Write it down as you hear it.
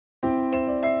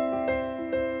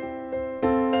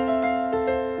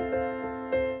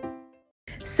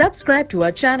Subscribe to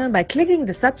our channel by clicking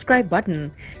the subscribe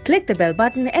button. Click the bell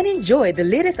button and enjoy the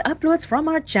latest uploads from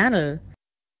our channel.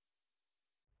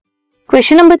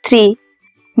 Question number 3.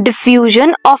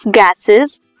 Diffusion of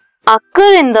gases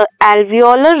occur in the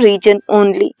alveolar region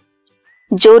only.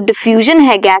 जो diffusion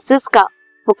है gases का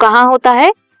वो कहाँ होता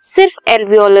है? सिर्फ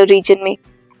alveolar reason में,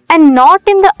 and not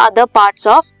in the other parts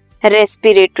of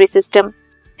respiratory system.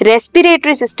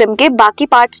 Respiratory system के बाकी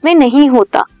पार्ट्स में नहीं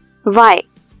होता. व्हाई?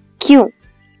 क्यों?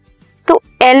 तो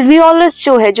एल्वियोलस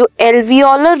जो है, जो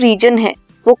एल्वियोलर रीजन है,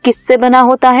 वो किससे बना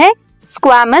होता है?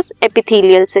 Squamous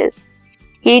epithelial cells.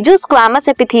 ये जो स्क्वैमस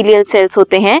एपिथेलियल सेल्स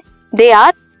होते हैं, they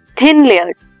are thin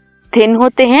layered, thin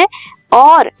होते हैं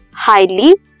और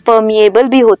हाईली परमिएबल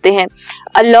भी होते हैं,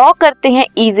 अलाउ करते हैं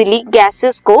इजीली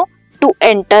गैसेस को टू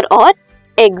एंटर और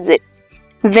एग्जिट.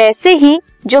 वैसे ही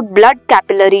जो ब्लड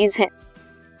कैपिलरीज हैं,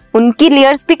 उनकी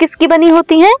लेयर्स भी किसकी बनी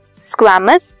होती हैं?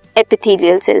 स्क्वैमस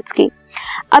एपिथेलियल सेल्स की.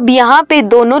 अब यहाँ पे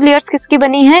दोनों लेयर्स किसकी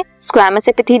बनी है? Squamous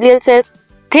epithelial cells.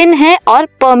 थिन है और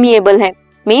परमिएबल है,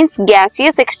 मींस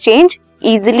गैसियस एक्सचेंज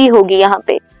इजीली होगी. यहाँ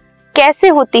पे कैसे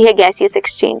होती है गैसियस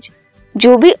एक्सचेंज?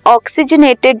 जो भी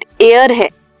ऑक्सीजनेटेड एयर है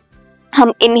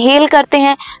हम इनहेल करते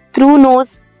हैं थ्रू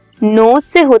नोज, नोज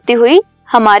से होती हुई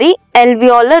हमारी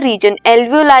alveolar reason,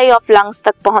 alveoli of lungs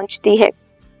तक पहुंचती है.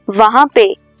 वहां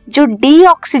पे जो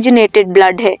डीऑक्सीजनेटेड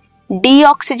ब्लड है,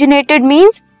 deoxygenated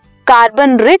means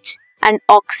carbon rich and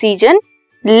oxygen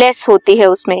less होती है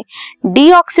उसमें.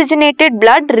 डीऑक्सीजनेटेड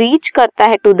ब्लड रीच करता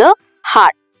है टू द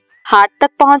हार्ट, हार्ट तक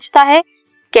पहुंचता है.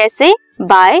 कैसे?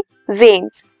 Bye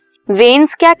veins.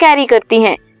 वेन्स क्या कैरी करती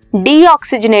हैं?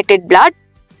 Deoxygenated blood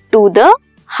to the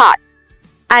heart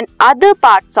and other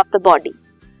parts of the body.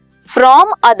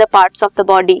 From other parts of the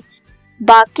body,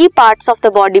 बाकी parts of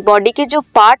the body, body के जो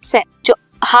पार्ट्स हैं, जो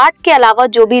हार्ट के अलावा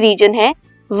जो भी रीजन है,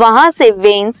 वहां से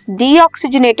वेन्स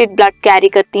डीऑक्सीजनेटेड ब्लड कैरी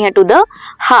करती हैं टू द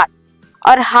हार्ट,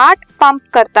 और हार्ट पंप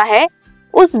करता है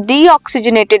उस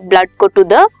डीऑक्सीजनेटेड ब्लड को टू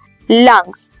द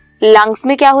लंग्स. लंग्स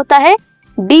में क्या होता है?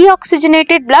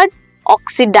 डीऑक्सीजनेटेड ब्लड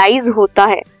ऑक्सीडाइज होता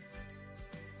है,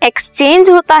 एक्सचेंज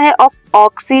होता है of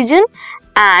oxygen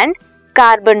and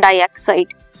carbon dioxide.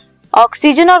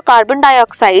 Oxygen और कार्बन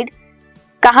डाइऑक्साइड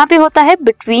कहाँ पे होता है?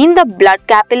 बिटवीन द ब्लड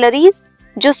कैपिलरीज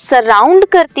जो सराउंड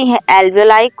करती हैं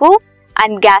एल्वियोलाई को,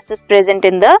 and gases present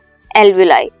in the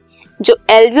alveoli. जो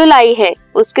एल्वियोलाई है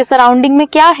उसके सराउंडिंग में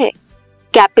क्या है?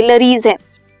 कैपिलरीज है.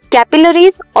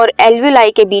 कैपिलरीज और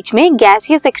एल्वियोलाई के बीच में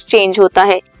गैसियस एक्सचेंज होता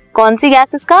है. कौन सी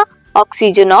गैसेस का?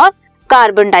 ऑक्सीजन और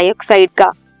कार्बन डाइऑक्साइड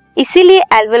का. इसीलिए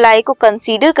एल्वियोलाई को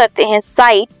कंसीडर करते हैं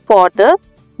site for the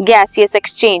gaseous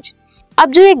exchange.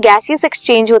 अब जो ये गैसियस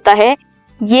एक्सचेंज होता है,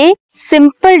 ये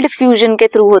सिंपल डिफ्यूजन के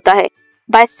थ्रू होता है.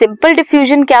 बाय सिंपल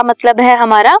डिफ्यूजन क्या मतलब है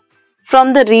हमारा?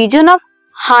 From the reason of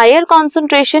higher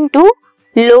concentration to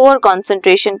lower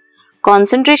concentration.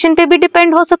 Concentration पे भी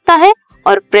डिपेंड हो सकता है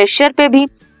और प्रेशर पे भी.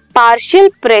 पार्शियल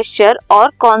प्रेशर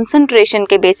और कॉन्सेंट्रेशन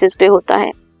के बेसिस पे होता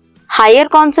है. हायर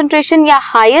कॉन्सेंट्रेशन या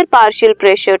higher partial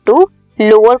pressure to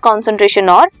lower concentration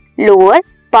और लोअर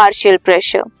पार्शियल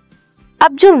प्रेशर.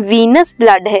 अब जो वीनस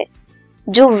ब्लड है,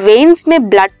 जो वेन्स में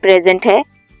ब्लड प्रेजेंट है,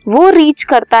 वो रीच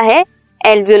करता है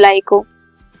एल्वियोलाई को.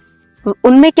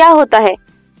 उनमें क्या होता है?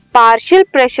 पार्शियल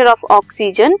प्रेशर ऑफ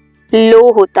ऑक्सीजन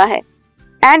लो होता है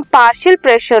and partial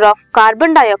pressure of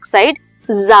carbon dioxide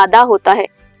ज्यादा होता है.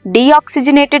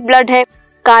 डीऑक्सीजनेटेड ब्लड है,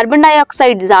 कार्बन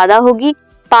डाइऑक्साइड ज्यादा होगी,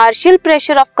 partial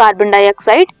pressure of carbon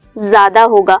dioxide ज्यादा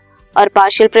होगा और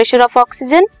पार्शियल प्रेशर ऑफ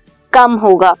ऑक्सीजन कम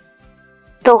होगा.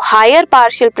 तो हायर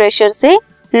पार्शियल प्रेशर से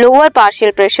लोअर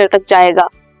पार्शियल प्रेशर तक जाएगा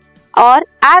और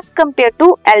as compare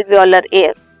to alveolar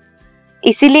air.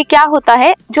 इसीलिए क्या होता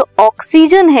है? जो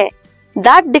ऑक्सीजन है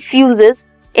that diffuses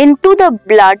into the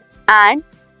blood and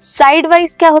side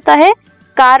wise क्या होता है?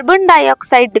 कार्बन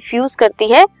डाइऑक्साइड डिफ्यूज करती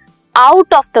है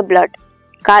out of the blood.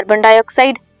 Carbon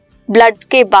dioxide blood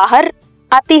के बाहर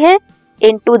आती है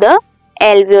इनटू द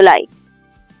एल्वियोलाई,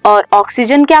 और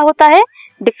ऑक्सीजन क्या होता है?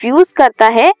 डिफ्यूज करता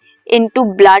है into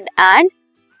blood and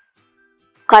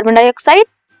carbon dioxide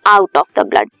out of the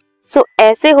blood. सो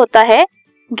ऐसे होता है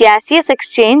गैसियस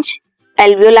एक्सचेंज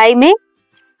एल्वियोलाई में,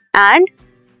 एंड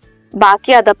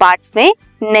बाकी अदर पार्ट्स में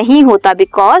नहीं होता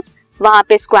बिकॉज वहां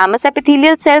पे स्क्वैमस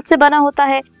एपिथेलियल सेल्स से बना होता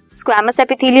है. स्क्वैमस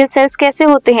एपिथेलियल सेल्स कैसे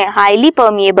होते हैं? Highly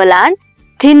permeable and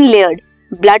thin layered.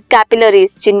 Blood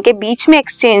capillaries जिनके बीच में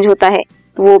एक्सचेंज होता है,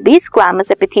 वो भी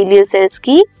स्क्वैमस एपिथेलियल सेल्स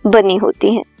की बनी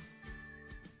होती हैं.